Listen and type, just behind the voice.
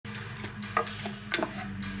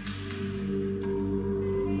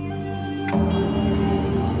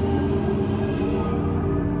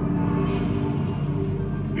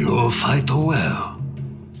Quite well,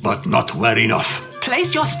 but not well enough.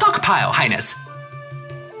 Place your stockpile, Highness.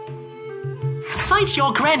 Cite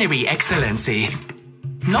your granary, Excellency.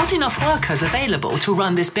 Not enough workers available to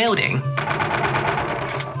run this building.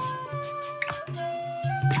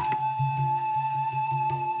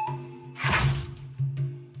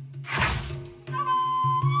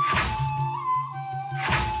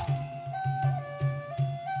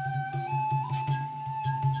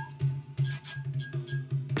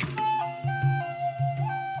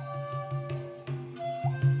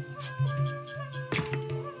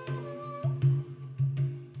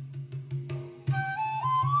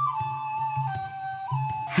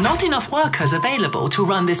 Not enough workers available to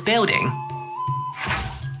run this building.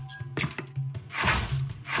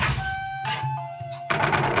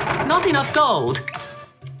 Not enough gold.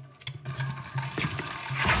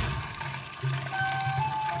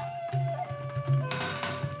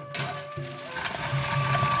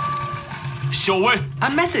 A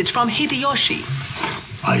message from Hideyoshi.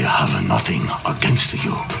 I have nothing against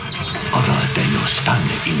you, other than you stand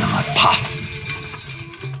in my path.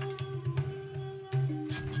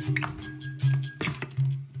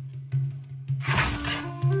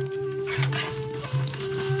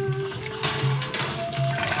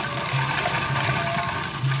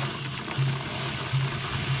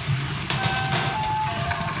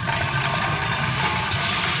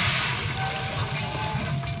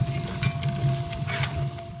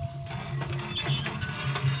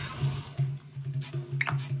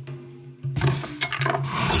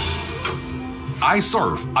 I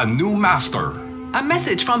serve a new master. A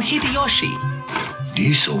message from Hideyoshi.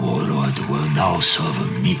 This warlord will now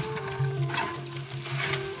serve me.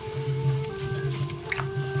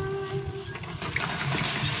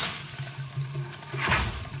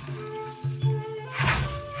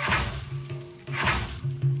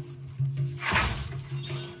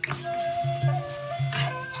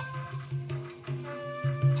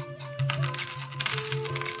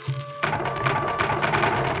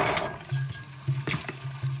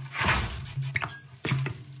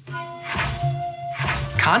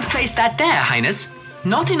 Can't place that there, Highness.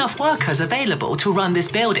 Not enough workers available to run this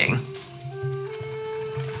building.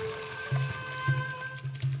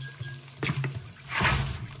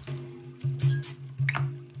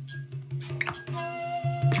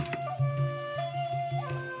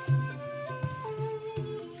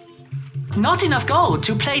 Not enough gold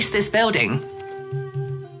to place this building.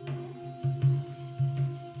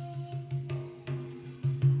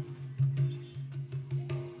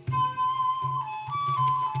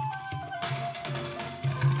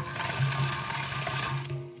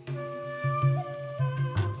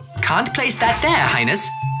 Can't place that there, Highness.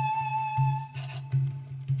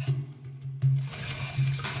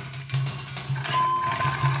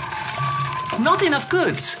 Not enough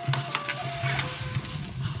goods.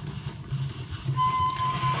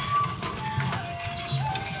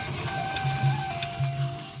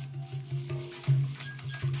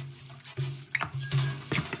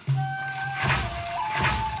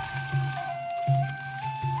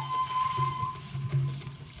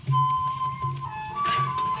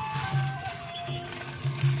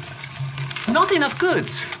 Not enough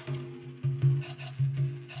goods.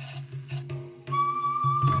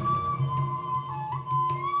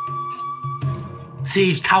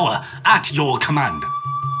 Siege tower at your command.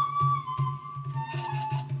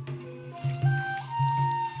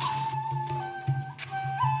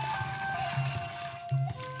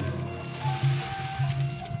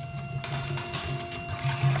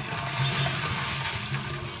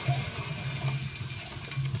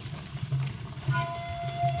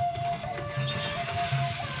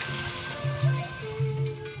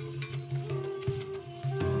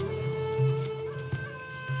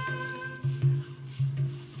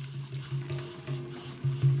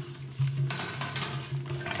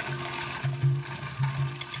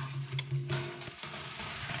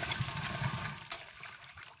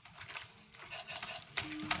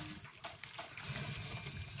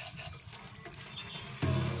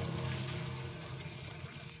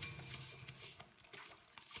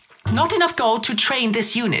 Not enough gold to train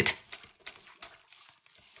this unit.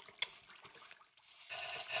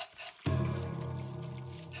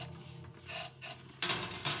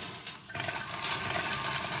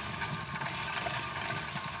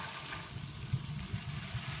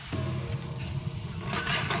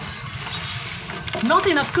 Not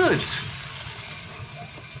enough goods.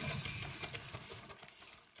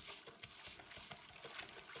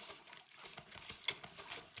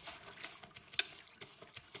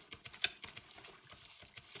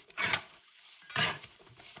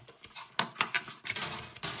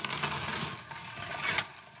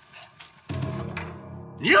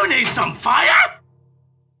 You need some fire?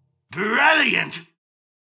 Brilliant!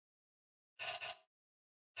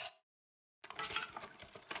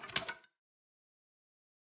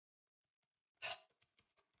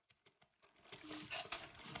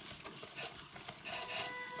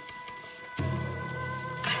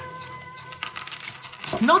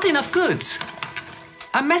 Not enough goods.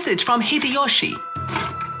 A message from Hideyoshi.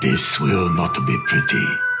 This will not be pretty.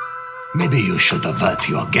 Maybe you should avert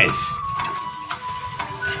your gaze.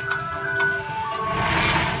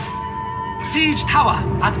 Siege tower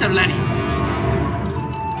at the ready.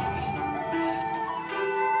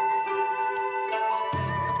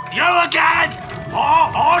 You again?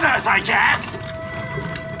 More orders, I guess.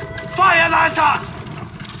 Fire lancers!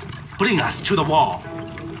 Bring us to the wall.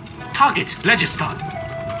 Target registered.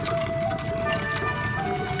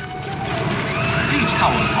 Siege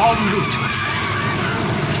tower en route.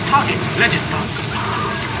 Target registered.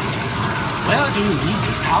 Where do you need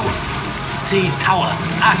this tower? Siege tower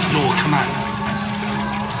at your command.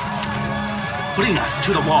 Bring us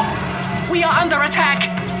to the wall. We are under attack.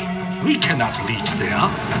 We cannot reach there.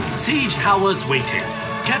 Siege towers waiting.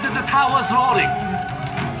 Get the towers rolling.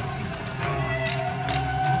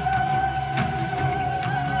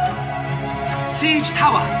 Siege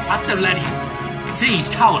tower at the ready. Siege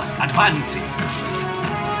towers advancing.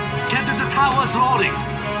 Get the towers rolling.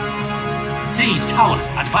 Siege towers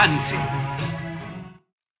advancing.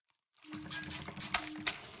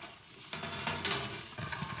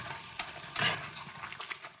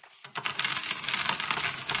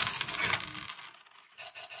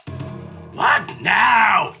 What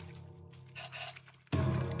now?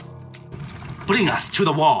 Bring us to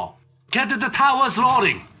the wall. Get the towers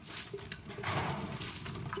rolling.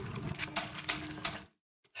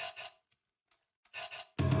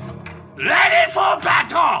 Ready for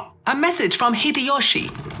battle! A message from Hideyoshi.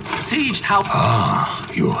 Siege tower.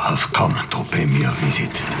 You have come to pay me a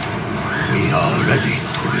visit. We are ready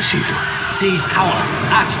to receive you. Siege tower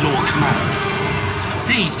at your command.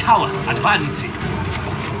 Siege towers advancing.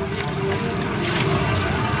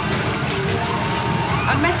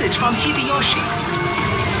 A message from Hideyoshi.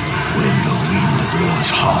 When the wind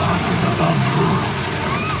blows hard on the bamboo,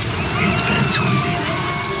 it bends with it.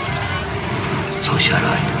 So shall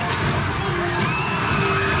I.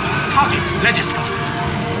 Target register.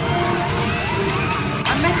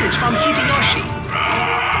 A message from Hideyoshi.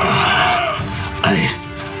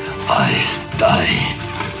 I die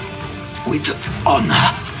with honor.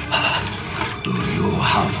 Do you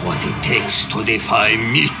have what it takes to defy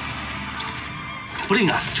me? Bring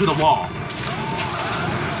us to the wall.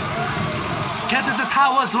 Get the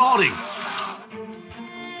towers rolling.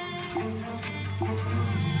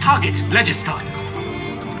 Target registered.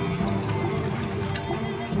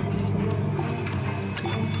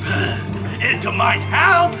 It might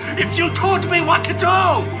help if you told me what to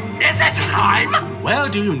do. Is it time? Where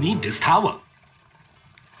do you need this tower?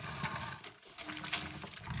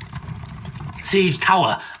 Siege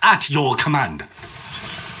tower at your command.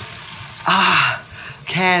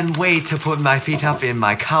 Can't wait to put my feet up in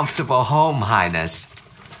my comfortable home, Highness.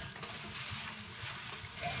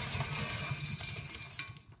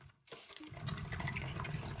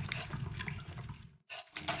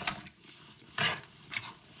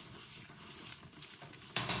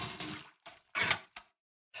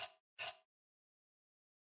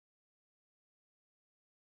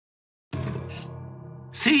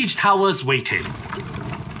 Siege towers waiting.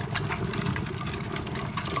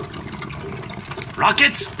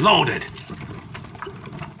 Rockets loaded.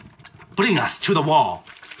 Bring us to the wall.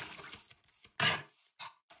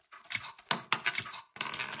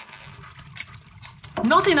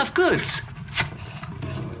 Not enough goods.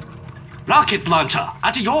 Rocket launcher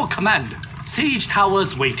at your command. Siege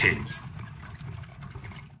towers waiting.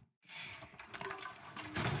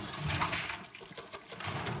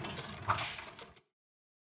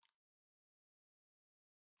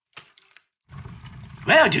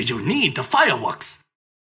 Where do you need the fireworks?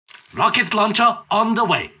 Rocket launcher on the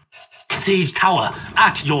way. Siege tower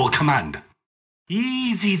at your command.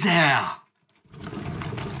 Easy there.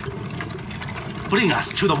 Bring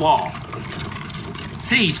us to the wall.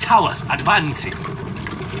 Siege towers advancing.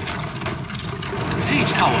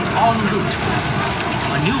 Siege tower en route.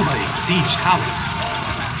 Maneuvering siege towers.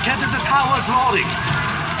 Get the towers rolling.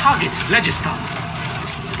 Target register.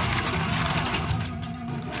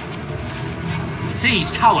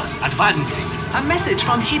 Siege towers advancing. A message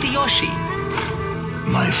from Hideyoshi.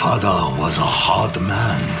 My father was a hard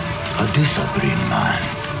man, a disciplined man.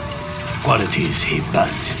 Qualities he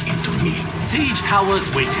burnt into me. Siege towers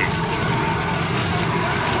waiting.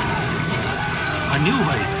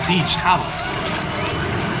 Maneuvering siege towers.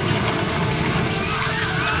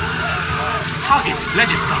 Target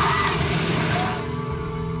registered.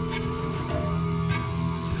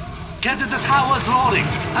 Get the towers rolling.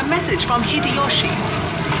 A message from Hideyoshi.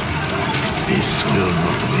 This will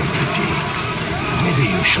not be pretty. Maybe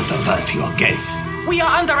you should avert your gaze. We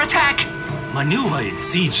are under attack. Maneuvering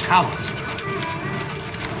siege towers.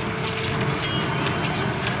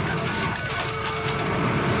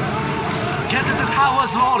 Get the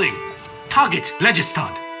towers rolling. Target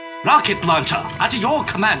registered. Rocket launcher at your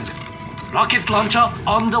command. Rocket launcher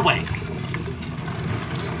on the way.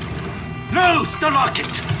 Loose the rocket.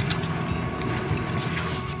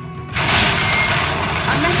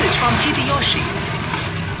 A message from Hideyoshi.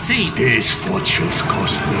 Siege. These fortunes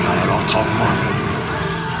cost me a lot of money.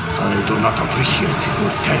 I do not appreciate you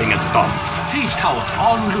tearing it down. Siege tower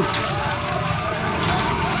en route.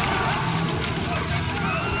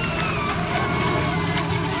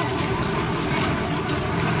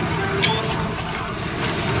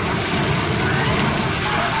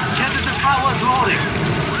 Get the towers rolling.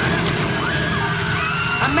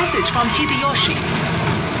 A message from Hideyoshi.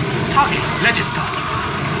 Target registered.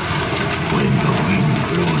 When the wind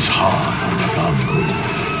blows hard on the bamboo,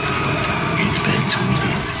 it bends with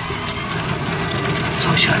it. So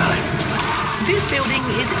shall I. This building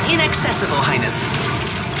is inaccessible, Highness.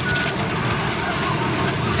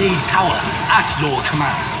 Siege tower at your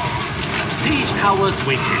command. Siege towers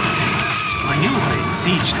waiting. Maneuvering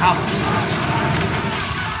siege towers.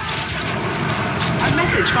 A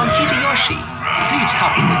message from Hideyoshi. Siege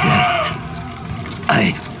tower. In the depth,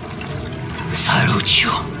 I salute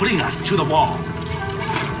you. Bring us to the wall.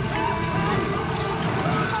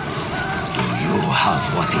 Do you have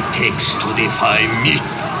what it takes to defy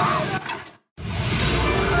me?